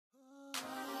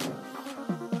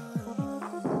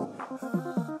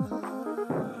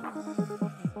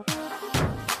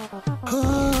Get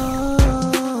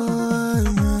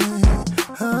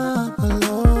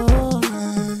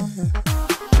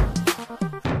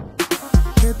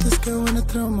this girl wanna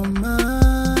throw my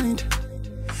mind.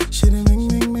 She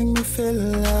didn't make me feel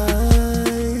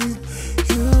alive.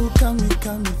 You got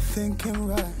me thinking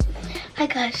right. Hi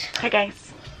guys. Hi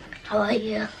guys. How are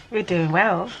you? We're doing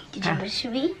well. Did you miss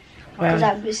me? Well, Because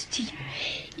I missed you,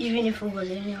 even if it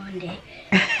was only one day.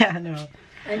 I know.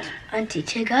 Auntie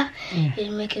Tigger is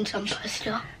making some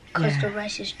pasta because the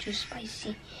rice is too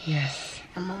spicy. Yes.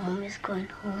 And my mom is going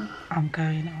home. I'm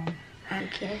going home.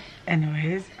 Okay.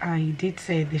 Anyways, I did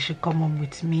say they should come home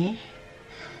with me,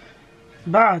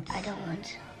 but I don't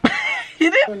want.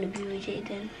 you didn't I want to be with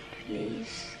Jayden,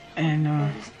 please. And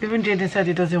even Jayden said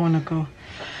he doesn't want to go.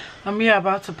 I'm here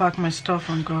about to pack my stuff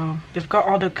and go. They've got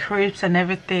all the crepes and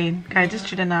everything. Guys, these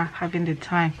children are having the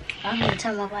time. I'm having the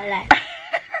time of my life.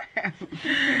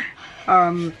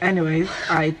 Anyways,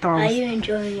 I thought. Are you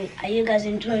enjoying it? Are you guys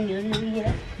enjoying your new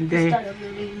year? The start of the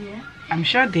new year? I'm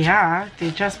sure they are. They're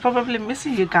just probably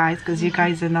missing you guys because you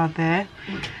guys are not there.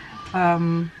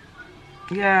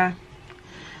 Yeah,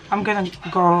 I'm gonna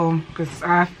go because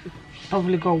I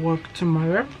probably go work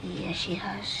tomorrow. Yeah, she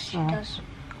has. She So does.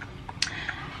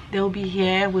 they'll be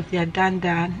here with their Dan.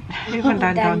 Even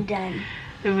Dan.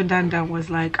 Even Dan was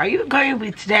like, "Are you going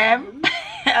with them?"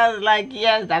 I was like,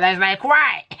 "Yes." And I was like,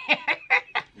 "Why?"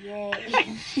 Yeah.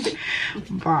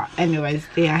 But anyways,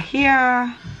 they are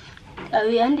here. Are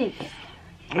we ending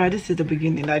it? This is the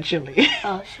beginning actually.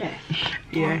 Oh, sure.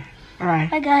 Yeah. All right.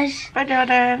 Bye, guys. Bye,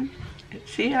 Jordan.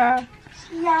 See ya.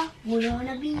 See ya. We don't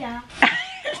wanna be ya.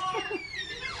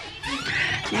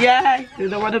 Yeah, you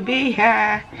don't want to be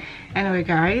here. Anyway,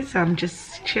 guys, I'm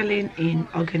just chilling in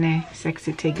Ogene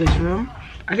Sexy Tiger's room.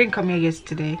 I didn't come here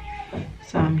yesterday,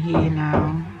 so I'm here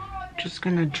now. Just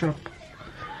gonna drop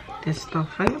this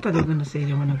stuff. I thought they were gonna say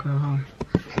they want to go home.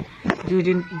 You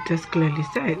didn't just clearly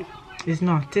say it. It's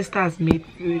not. Sister has made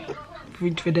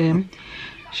food for them.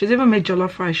 She's even made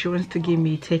jollof rice. She wants to give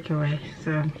me takeaway.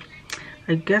 So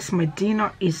I guess my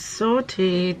dinner is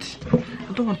sorted.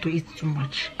 I don't want to eat too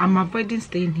much. I'm avoiding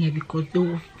staying here because they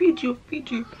will feed you.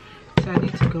 So I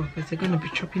need to go because they're gonna be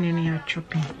chopping anyhow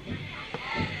chopping.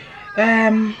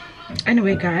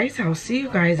 Anyway, guys, I'll see you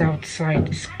guys outside.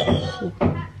 It's cold.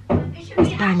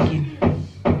 It's banging.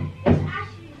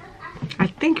 I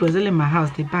think it was only in my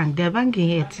house they banged. They're banging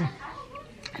here too.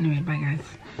 Anyway, bye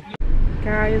guys.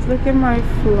 Guys, look at my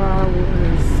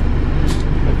flowers.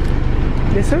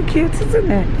 They're so cute,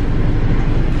 isn't it?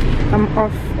 I'm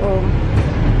off.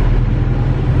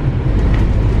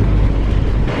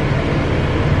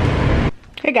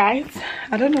 Hey guys,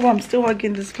 I don't know why I'm still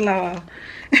hugging this flower.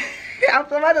 I'm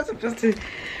not supposed to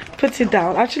put it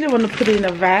down. I actually want to put it in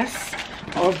a vase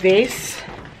or vase.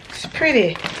 It's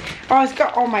pretty. Oh, it's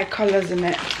got all my colors in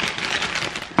it.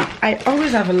 I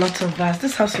always have a lot of vase.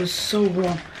 This house is so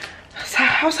warm.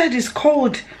 Outside is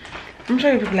cold. I'm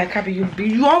sure people like Abby,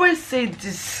 you always say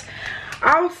this.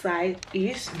 Outside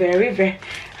is very, very.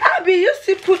 Abby, you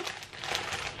still put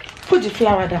the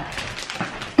flower down.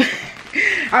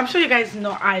 I'm sure you guys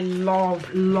know I love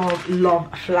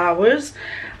flowers.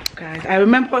 Guys, I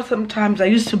remember sometimes I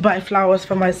used to buy flowers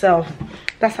for myself.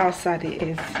 That's how sad it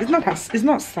is. It's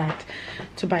not sad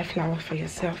to buy flowers for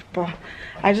yourself, but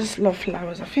I just love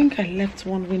flowers. I think I left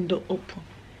one window open.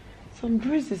 Some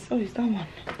breezes. Oh, it's that one.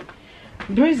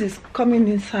 Breeze is coming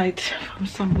inside from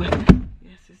somewhere.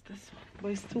 Yes, it's this one,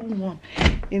 but it's still warm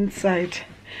inside.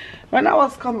 When I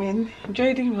was coming,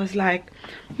 Jayden was like,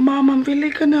 "Mom, I'm really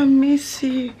gonna miss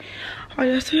you." Oh,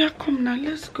 yeah, so yeah, come now,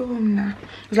 let's go home now.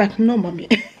 I was like, "No, mommy."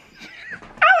 I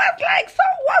was like, "So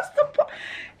what's the point?"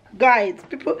 Guys,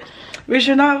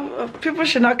 people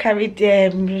should not carry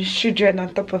their children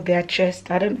on top of their chest.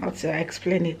 I don't know how to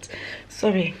explain it.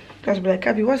 Sorry. Guys be like,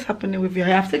 "Abby, what's happening with your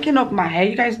hair?" I've taken off my hair.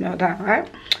 You guys know that, right?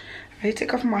 I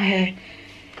take off my hair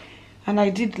and I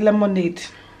did lemonade.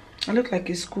 I look like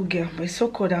a schoolgirl, but it's so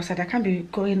cold outside. I can't be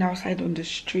going outside on the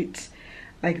streets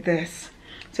like this.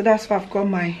 So that's why I've got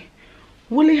my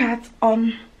woolly hat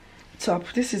on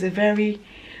top. This is a very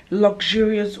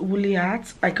luxurious woolly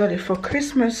hat. I got it for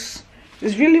Christmas.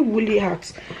 It's really woolly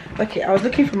hat. Okay, I was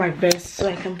looking for my vest so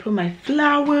I can put my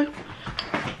flower.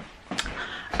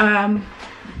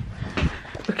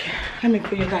 Okay, let me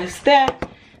put you guys there.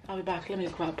 I'll be back. Let me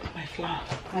go and put my flower,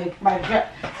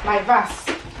 my vase.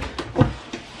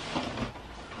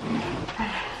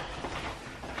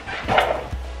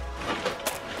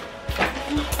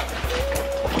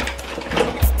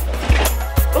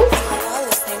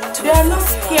 They are not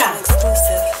here.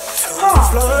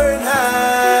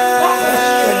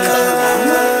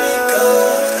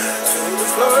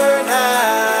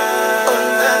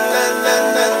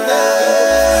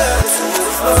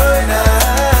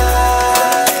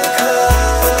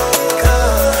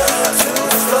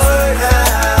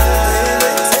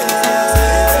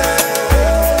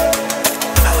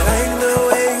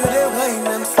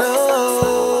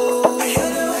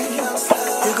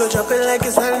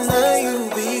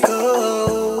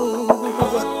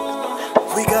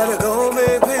 gotta go,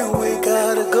 baby, we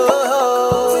gotta go.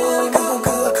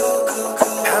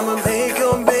 I'ma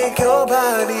make your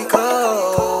body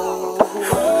go.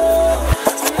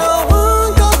 No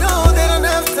one gon' know, they don't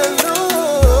have to know.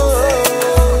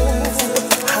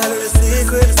 How do the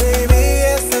secrets, baby,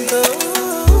 yes and no.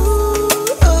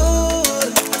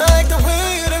 I like the way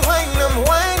you wind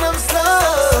them slow.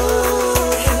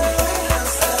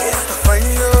 It's the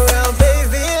final round,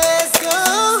 baby, let's go.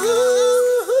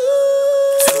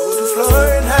 To the floor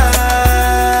and high.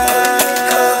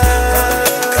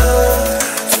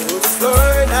 To the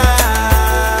floor and high.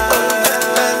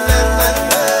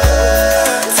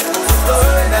 To the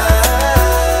floor and high.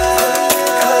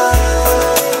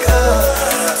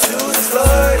 To the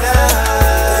floor and high.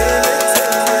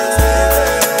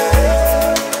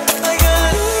 I got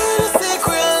a little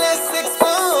secret, let's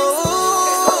expose.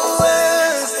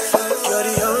 You're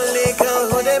the only girl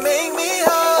that make me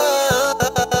whole.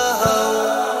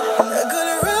 I'm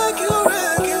gonna rock you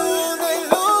all night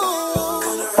long.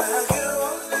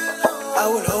 I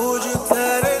will hold you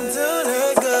tight until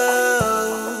let go.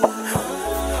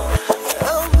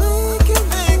 I'll make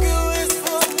you wish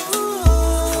for more.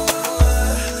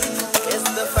 It's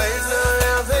the first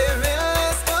round, baby,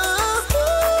 let's go.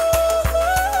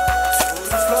 To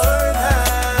the floor and high.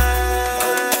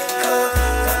 To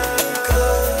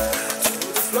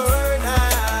the floor and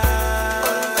high.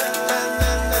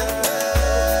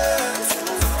 To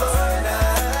the floor and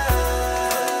high.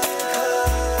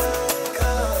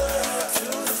 To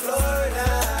the floor and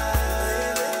high.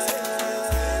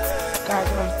 Guys,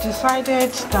 I've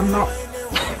decided that I'm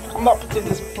not putting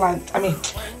this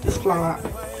this flower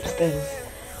upstairs.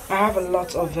 I have a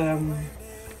lot of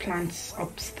plants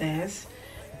upstairs.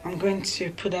 I'm going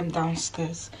to put them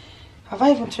downstairs. Have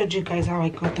I even told you guys how I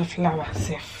got the flower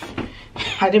safe?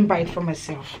 I didn't buy it for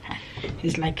myself.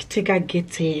 It's like Tigger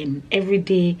gets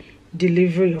everyday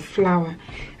delivery of flower,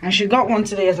 and she got one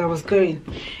today as I was going.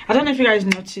 I don't know if you guys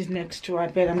noticed next to her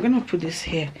bed. I'm gonna put this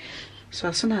here, so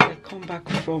as soon as I come back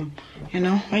from,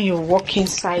 when you walk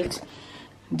inside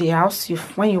the house,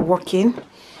 when you walk in,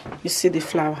 you see the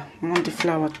flower. I want the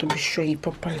flower to be showing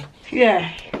properly. Yeah,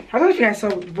 I don't know if you guys saw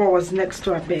what was next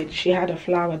to her bed. She had a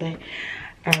flower there.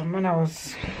 When I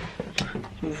was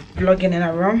vlogging in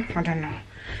her room, I don't know.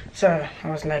 So I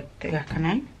was like, can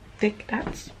I take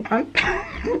that?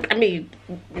 I mean,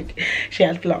 she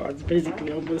had flowers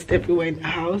basically almost everywhere in the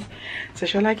house. So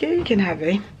she was like, yeah, you can have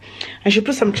it. And she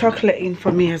put some chocolate in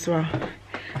for me as well.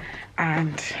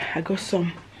 And I got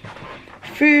some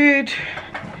food.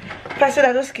 Plus, I said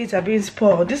that those kids are being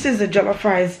spoiled. This is the jollof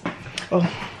rice. Oh,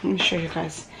 let me show you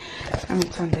guys. Let me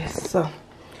turn this. So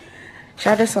she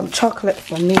added some chocolate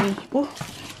for me.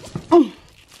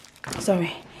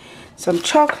 Sorry. Some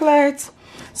chocolate,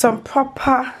 some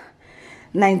proper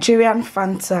Nigerian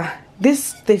Fanta.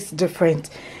 This tastes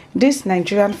different. This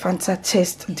Nigerian Fanta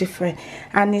tastes different,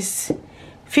 and it's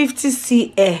 50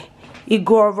 cl.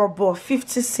 Igor Robo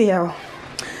 50 cl.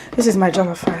 This is my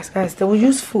jollof rice, guys. They will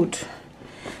use food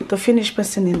to finish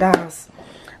person in the house.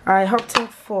 I opted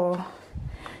for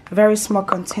a very small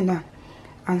container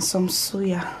and some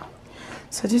suya.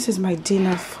 So this is my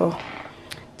dinner for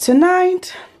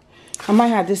tonight. I might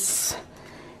have this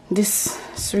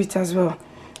sweet as well,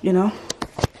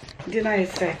 Dinner is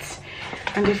set,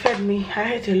 and they fed me.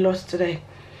 I ate a lot today.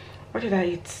 What did I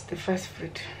eat? The first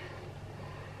food,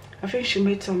 I think she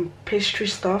made some pastry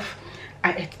stuff.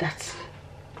 I ate that.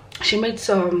 She made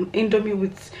some indomie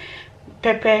with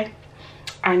pepper,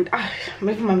 and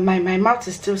maybe my mouth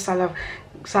is still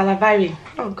salivating.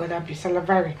 Oh god, I'll be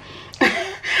salivating.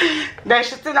 Then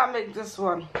she still not make this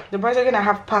one. The boys are gonna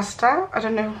have pasta. I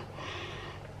don't know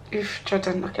if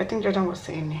Jordan, okay, I think Jordan was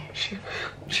saying it.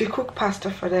 She cooked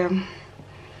pasta for them.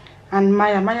 And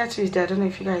Maya too is there. I don't know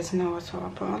if you guys know what's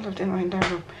up, but all of them are in that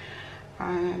room.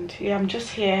 And yeah, I'm just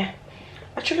here.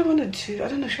 Actually, I wanted to, I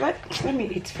don't know, let me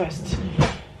eat first.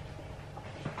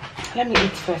 Let me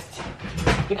eat first,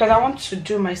 because I want to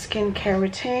do my skincare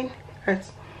routine.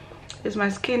 Is my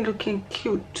skin looking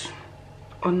cute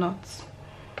or not?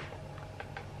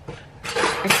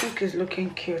 I think it's looking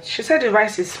cute. She said the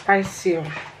rice is spicy.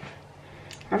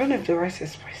 I don't know if the rice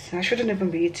is spicy. I shouldn't even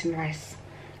be eating rice,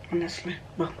 honestly.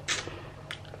 But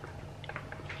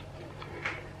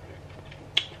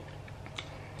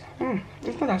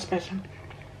it's not that spicy.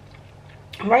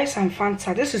 Rice and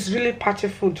Fanta. This is really party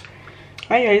food.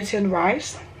 When you're eating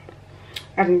rice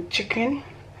and chicken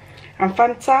and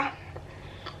Fanta,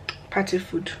 party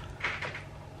food.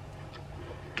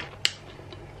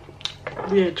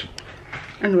 Weird.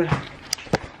 Anyway,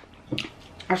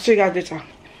 I'll see you guys later.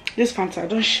 This Fanta, I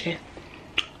don't share.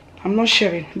 I'm not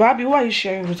sharing. But Abby, why are you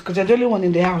sharing with? Because you're the only one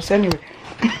in the house anyway.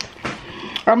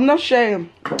 I'm not sharing.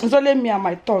 It's only me and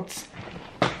my thoughts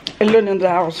alone in the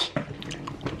house.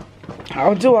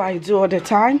 I'll do what I do all the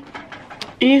time.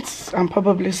 Eat and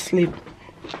probably sleep.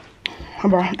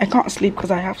 But I can't sleep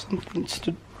because I have something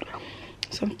to do.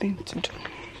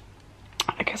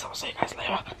 I guess I'll see you guys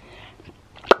later.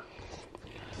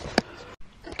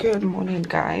 Good morning,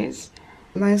 guys.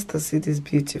 Nice to see this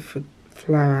beautiful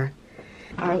flower.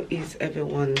 How is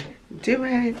everyone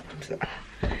doing?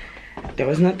 There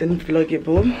was nothing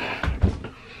vloggable.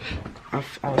 I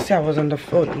would say I was on the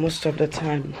phone most of the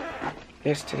time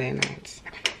yesterday night.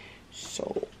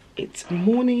 So it's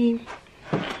morning.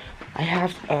 I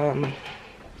have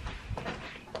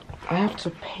to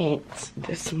paint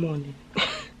this morning.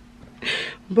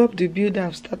 Bob the builder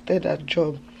have started that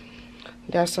job.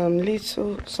 There are some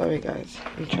little, sorry guys,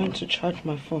 I'm trying to charge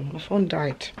my phone. My phone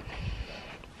died.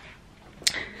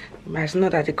 You might know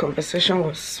that the conversation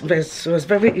was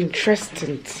very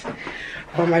interesting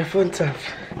for my phone to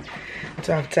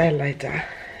have died like that.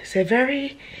 It's a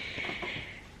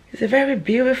very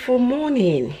beautiful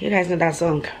morning. You guys know that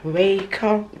song, Wake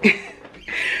Up.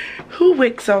 Who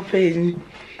wakes up in,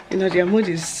 you know, their mood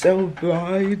is so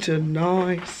bright and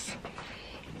nice.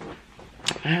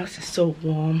 My house is so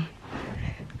warm.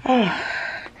 Oh,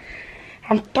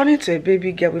 I'm turning to a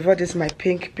baby girl with all this my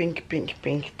pink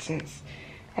things.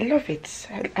 I love it.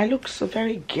 I look so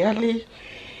very girly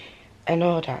and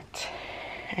all that.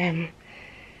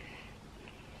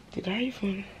 Did I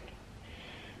even...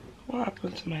 What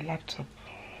happened to my laptop?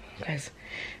 Guys,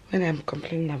 when I'm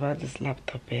complaining about this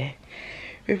laptop,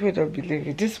 people don't believe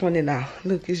it. This morning now,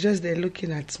 look, it's just there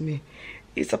looking at me.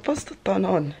 It's supposed to turn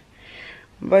on,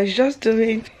 but it's just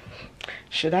doing...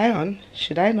 Should I on?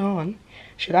 Should I not on?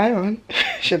 Should I on?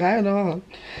 Should I not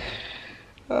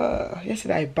on?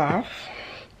 Yesterday I bathed.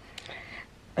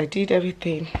 I did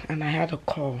everything and I had a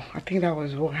call. I think that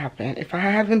was what happened. If I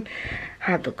hadn't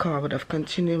had the call, I would have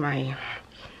continued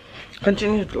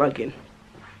vlogging.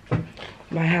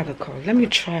 But I had a call. Let me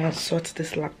try and sort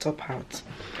this laptop out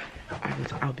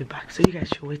and I'll be back. So you guys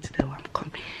should wait there while I'm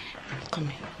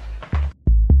coming.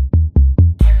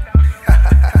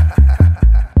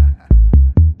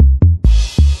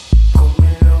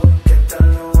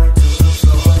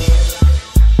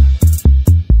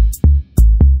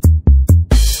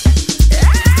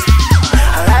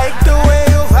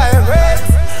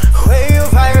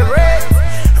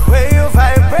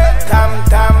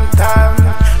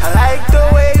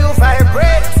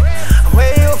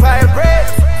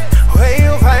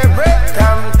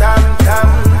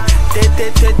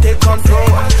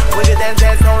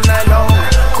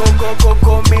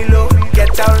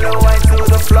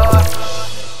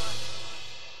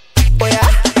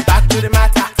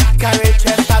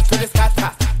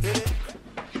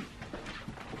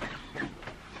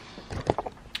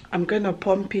 I'm gonna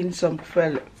pump in some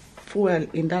fuel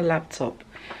in that laptop.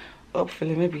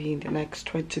 Hopefully maybe in the next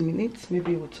 20 minutes,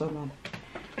 maybe it will turn on.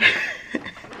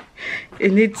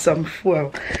 It needs some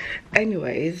fuel.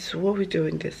 Anyways, what we're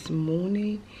doing this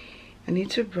morning, I need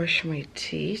to brush my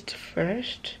teeth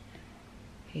first.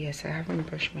 Yes, I haven't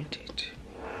brushed my teeth.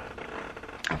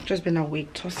 I've just been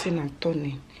awake, tossing and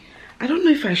turning. I don't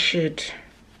know if I should.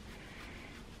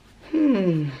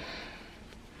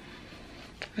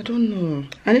 I don't know.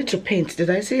 I need to paint. Did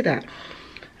I say that?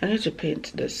 I need to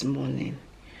paint this morning.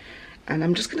 And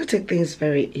I'm just going to take things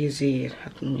very easy.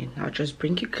 I'll just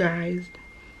bring you guys.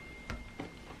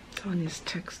 Someone is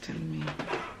texting me.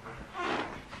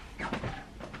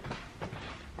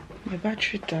 My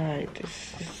battery died.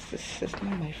 This is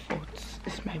not my fault.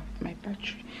 It's my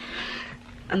battery.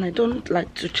 And I don't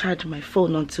like to charge my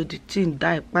phone until the thing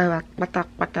dies.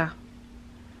 Pata.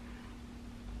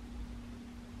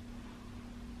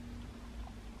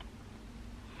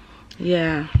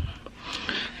 Yeah,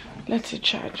 let's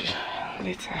charge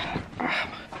later.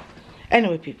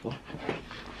 Anyway, people,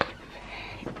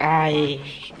 I'll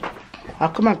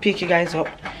come and pick you guys up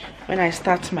when I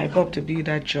start my Bob to build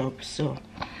that job. So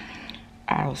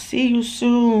I'll see you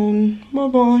soon. Bye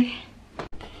bye,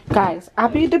 guys.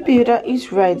 Abby the builder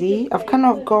is ready. I've kind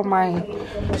of got my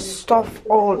stuff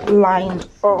all lined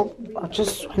up. I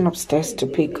just went upstairs to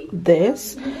pick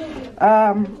this.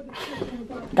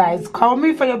 Guys, call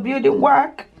me for your building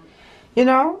work. You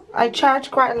know, I charge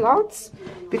quite a lot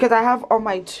because I have all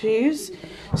my tools.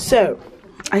 So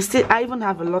I even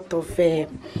have a lot of paint.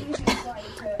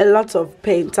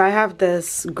 I have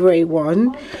this gray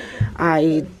one.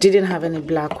 I didn't have any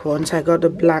black ones. I got the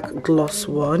black gloss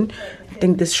one. I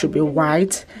think this should be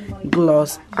white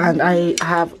gloss, and I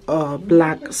have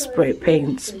black spray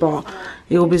paints, but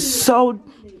it will be so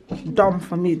dumb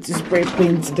for me to spray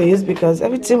paint this because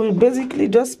everything will basically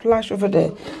just splash over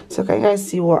there. So can you guys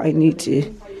see what I need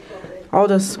to? All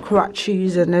the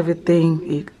scratches and everything,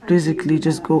 it basically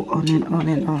just go on and on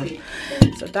and on.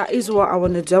 So that is what I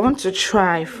want to do. I want to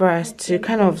try first to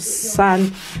kind of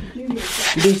sand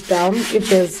this down if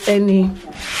there's any,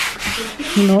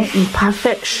 you know,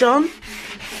 imperfection,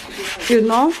 you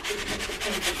know,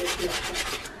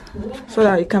 so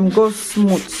that it can go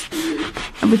smooth.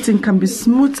 Everything can be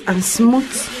smooth,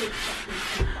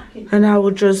 and I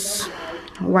will just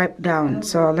wipe down.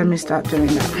 So let me start doing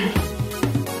that.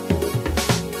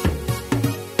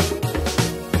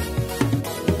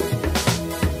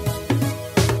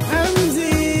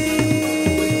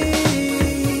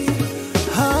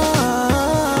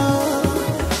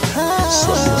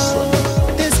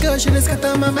 She just got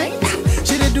on my mind.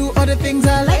 She did do all the things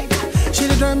I like. She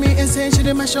did drive me insane. She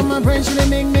did mash up my brain. She did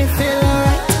make me feel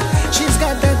alright. She's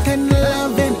got that tender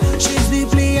loving. She's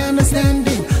deeply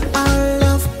understanding. Our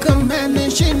love commanding.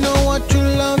 She know what true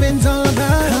loving's all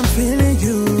about. I'm feeling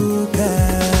you,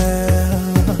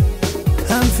 girl.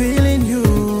 I'm feeling you.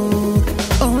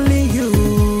 Only you.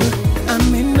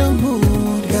 I'm in the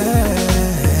mood,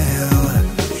 girl.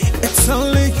 It's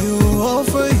only you, all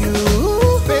for you.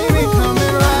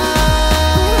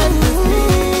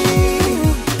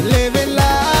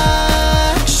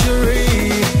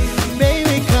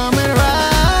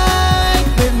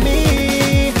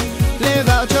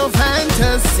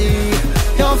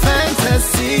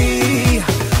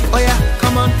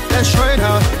 Let's try it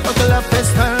out. Buckle up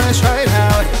this time, let's try it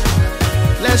out.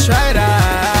 Let's try it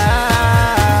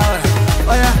out.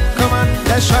 Oh yeah, come on,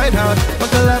 let's try it out.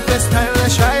 Buckle up this time,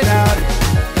 let's try it out.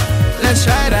 Let's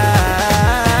try it out.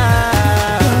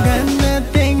 You got the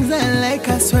things I like,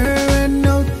 I swear I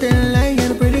know they like. You're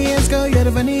the prettiest girl, you're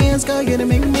the funniest girl, you're the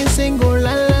make me sing, go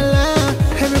la la la.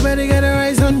 Everybody got their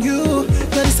eyes on you. You're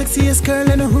the sexiest girl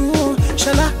in the room.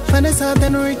 Shall I find this out,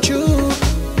 then reach you.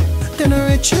 Then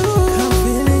reach you. I'm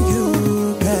feeling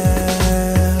you, girl.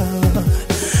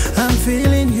 I'm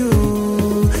feeling you.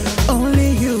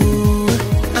 Only you.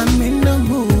 I'm in the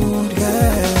mood,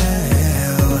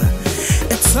 girl.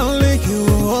 It's only you,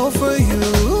 all for you.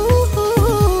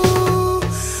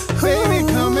 Baby,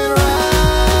 come and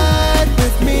ride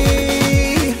with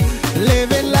me.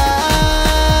 Live in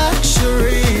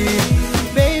luxury.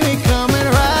 Baby, come and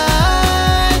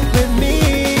ride with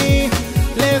me.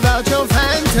 Live out your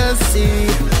fantasy.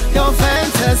 Your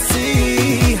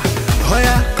fantasy. Oh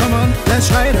yeah, come on, let's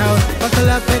try it out. Buckle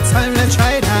up, it's time, let's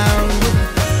try it out.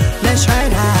 Let's try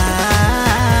it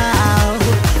out.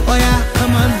 Oh yeah,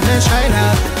 come on, let's try it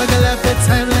out. Buckle up, it's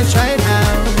time, let's try it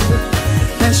out.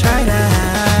 Let's try it out.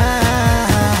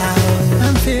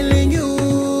 I'm feeling you.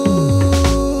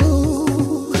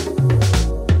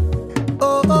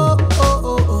 Oh, oh, oh,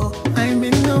 oh, oh. I'm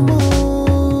in the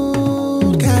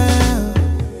mood, girl.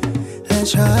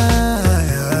 Let's try.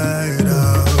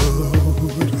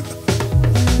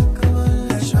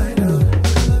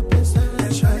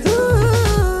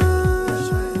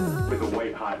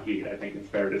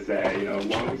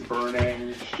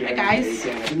 Hey guys,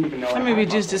 let me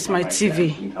reduce this my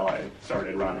TV. Until I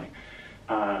started running.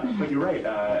 But you're right,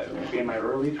 in my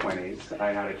early 20s,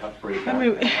 I had a tough breakup.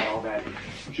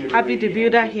 Abby the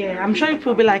builder here. I'm sure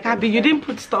people will be like, Abby, you didn't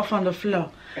put stuff on the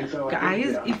floor.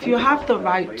 Guys, if you have the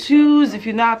right tools, if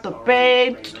you know how to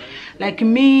paint, like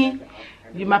me,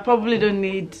 you might probably don't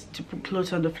need to put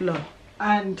clothes on the floor.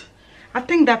 And I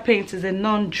think that paint is a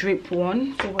non-drip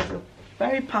one, so it was a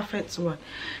very perfect one.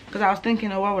 Because I was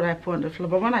thinking, oh, what would I put on the floor?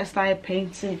 But when I started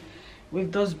painting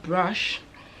with those brush,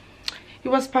 it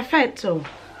was perfect. So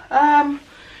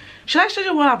should I show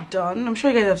you what I've done? I'm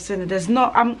sure you guys have seen it. There's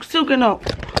no, I'm still gonna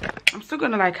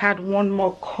like add one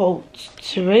more coat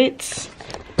to it.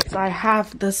 So I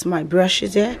have this, my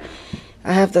brushes here.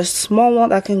 I have the small one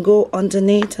that can go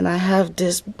underneath, and I have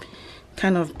this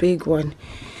kind of big one.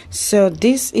 So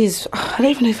this is, I don't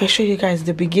even know if I show you guys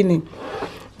the beginning.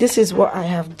 This is what I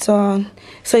have done.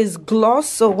 So it's gloss,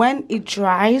 so when it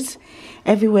dries,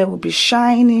 everywhere will be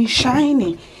shiny,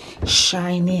 shiny,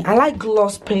 shiny. I like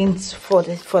gloss paints for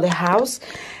the house,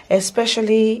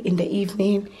 especially in the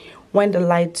evening when the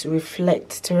lights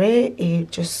reflect to it.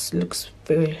 It just looks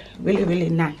really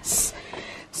nice.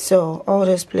 So all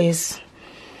this place,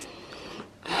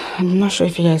 I'm not sure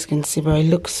if you guys can see, but it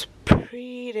looks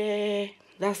pretty.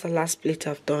 That's the last plate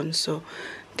I've done, so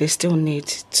they still need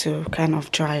to kind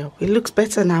of dry up. It looks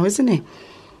better now, isn't it?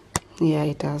 Yeah,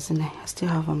 it does, isn't it? I still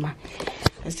have on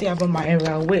my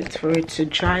area. I'll wait for it to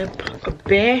dry up a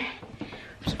bit.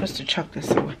 I'm supposed to chuck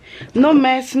this away. No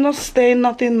mess, no stain,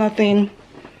 nothing.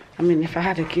 I mean, if I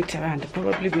had a kid around, I'd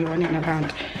probably be running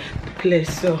around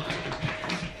place, so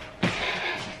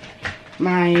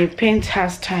my paint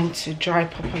has time to dry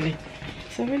properly.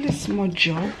 It's a really small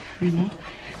job, you know.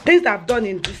 Things that I've done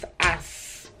in this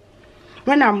house,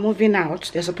 when I'm moving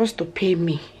out, they're supposed to pay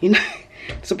me, you know.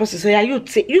 They're supposed to say, yeah, you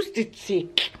still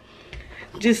take.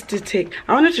 Just to take.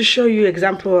 I wanted to show you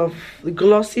example of the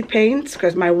glossy paint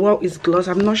because my wall is gloss.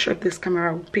 I'm not sure if this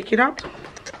camera will pick it up,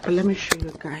 but let me show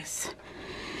you guys.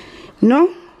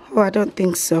 No? Oh, I don't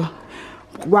think so.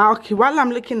 Wow, okay, while I'm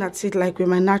looking at it like with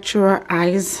my natural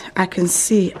eyes, I can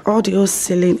see all the whole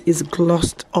ceiling is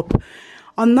glossed up.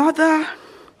 Another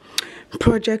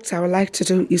project I would like to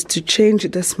do is to change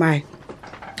this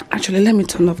actually, let me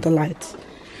turn off the lights.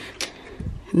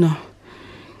 No.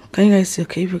 Can you guys see?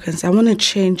 Okay, if you can see, I want to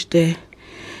change the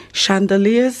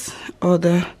chandeliers or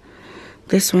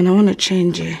this one. I want to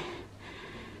change it.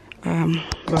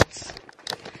 But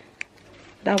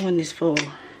that one is for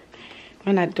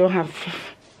when I don't have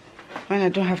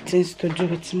things to do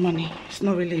with money. It's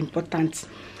not really important.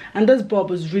 And this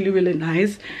bulb is really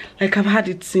nice. Like, I've had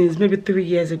it since maybe 3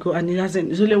 years ago, and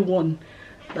it's only one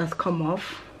that's come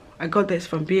off. I got this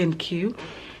from B&Q.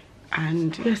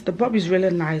 And yes, the bulb is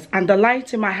really nice, and the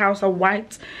lights in my house are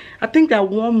white. I think they're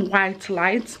warm white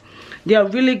lights. They are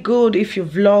really good if you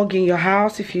vlog in your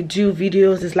house, if you do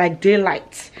videos. It's like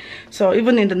daylight. So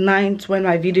even in the night when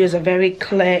my videos are very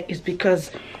clear, it's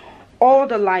because all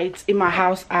the lights in my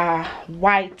house are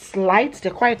white lights.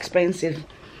 They're quite expensive,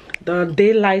 the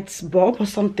daylight bulb or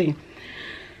something.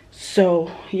 So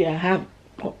yeah, I have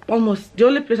almost the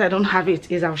only place I don't have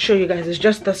it is, I'll show you guys, is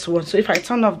just this one. So if I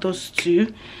turn off those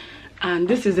two, and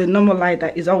this is a normal light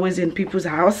that is always in people's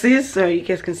houses, so you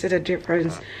guys can see the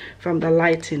difference from the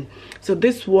lighting. So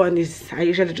this one is, I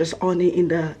usually just on it in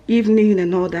the evening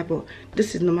and all that, but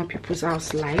this is normal people's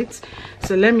house lights.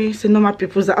 So let me see normal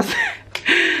people's house.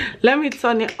 Let me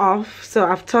turn it off. So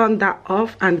I've turned that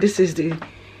off, and this is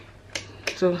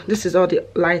this is all the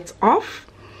lights off,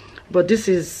 but this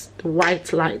is the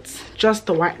white lights, just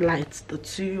the white lights, the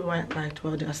two white lights.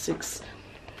 Well, there are 6.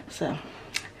 So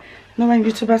now when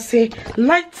YouTubers say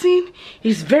lighting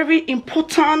is very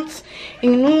important,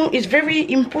 you know, it's very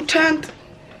important.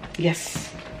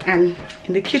 Yes. And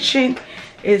in the kitchen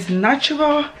is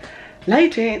natural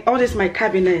lighting. All this my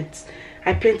cabinets,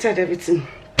 I painted everything.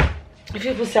 If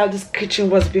people say how this kitchen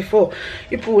was before,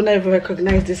 people will never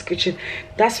recognize this kitchen.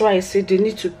 That's why I say they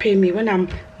need to pay me when I'm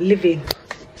leaving.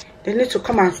 They need to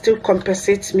come and still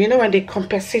compensate me. You know, when they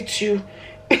compensate you,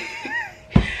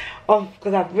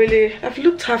 because I've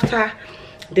looked after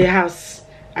the house,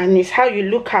 and it's how you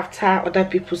look after other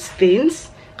people's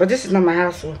things. But this is not my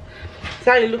house, so it's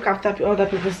how you look after other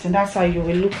people's things. That's how you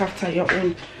will look after your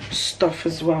own stuff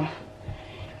as well.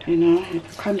 You know, you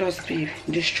can't just be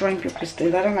destroying people's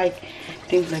things. I don't like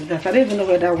things like that. I don't even know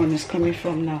where that one is coming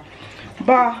from now.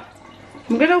 But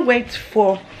I'm gonna wait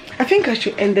for, I think I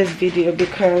should end this video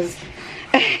because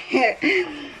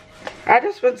I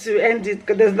just want to end it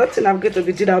because there's nothing I'm going to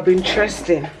be doing that'll be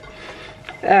interesting.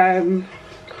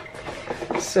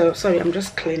 So sorry, I'm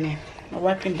just cleaning. I'm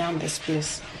wiping down this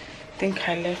place. I think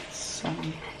I left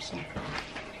some.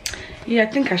 Yeah, I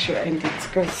think I should end it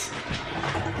because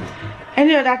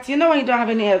anyway, that, you know, when you don't have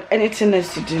anything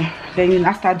else to do, then you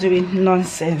now start doing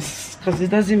nonsense because it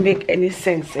doesn't make any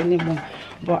sense anymore.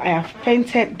 But I have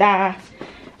painted that.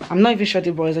 I'm not even sure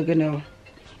the boys are gonna.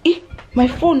 My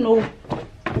phone, no.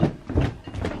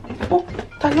 Oh,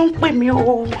 that don't pay me.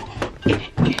 Oh,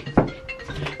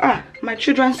 my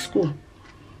children's school.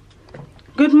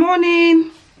 Good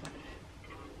morning.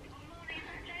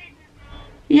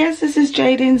 Yes, this is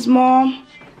Jayden's mom.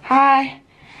 Hi.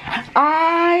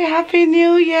 Hi, Happy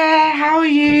New Year. How are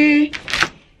you?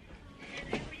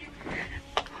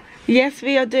 Yes,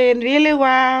 we are doing really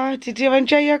well. Did you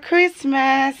enjoy your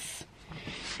Christmas?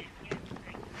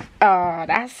 Oh,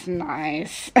 that's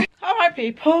nice. Alright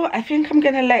people, I think I'm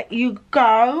gonna let you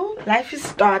go. Life is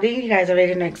starting. You guys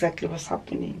already know exactly what's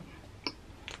happening.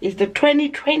 It's the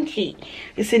 2020.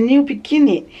 It's a new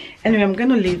beginning. Anyway, I'm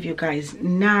gonna leave you guys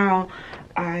now,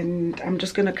 and I'm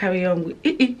just gonna carry on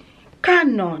with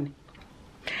Canon.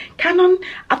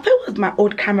 I thought it was my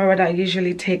old camera that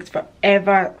usually takes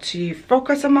forever to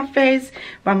focus on my face,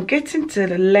 but I'm getting to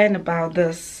learn about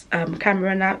this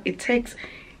camera now. It takes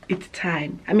its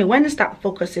time. I mean, when you start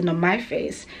focusing on my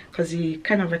face, because you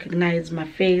kind of recognize my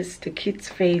face, the kid's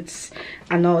face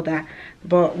and all that,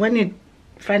 but when it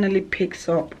finally picks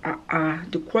up,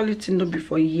 the quality no be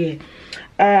for a year.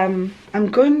 I'm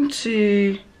going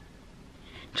to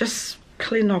just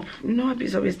clean up. You know,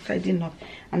 Abby's always tidying up,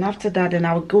 and after that then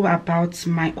I'll go about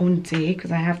my own day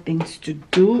because I have things to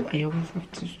do. I always have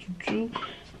things to do.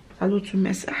 Hello to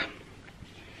mess up.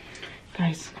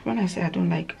 Guys, when I say I don't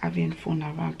like having phone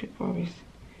around,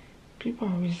 people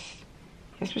always,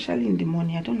 especially in the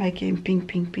morning, I don't like getting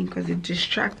ping because it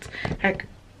distracts. Like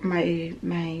my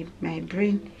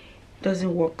brain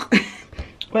doesn't work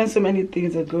when so many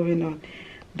things are going on.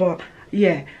 But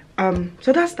yeah,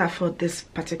 so that's that for this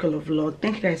particular vlog.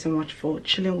 Thank you guys so much for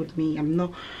chilling with me. I'm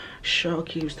not sure,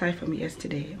 okay, it started for me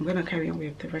yesterday. I'm gonna carry on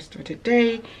with the rest of the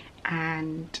day,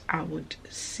 and I would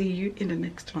see you in the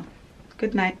next one.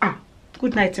 Good night.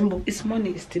 Good night, Timbo. It's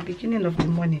morning, it's the beginning of the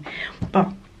morning,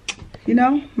 but you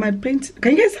know, my paint,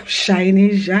 can you guys have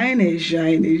shiny?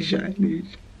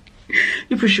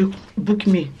 People should book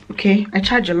me, okay? I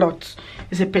charge a lot.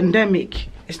 It's a pandemic.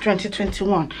 It's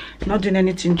 2021. Not doing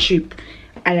anything cheap.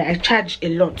 I charge a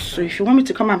lot. So if you want me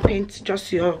to come and paint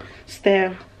just your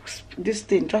stair, this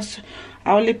thing,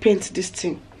 I only paint this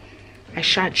thing. I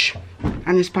charge,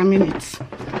 and it's per minute.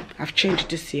 I've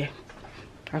changed this year.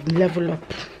 I've leveled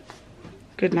up.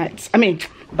 Good night.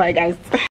 Bye guys.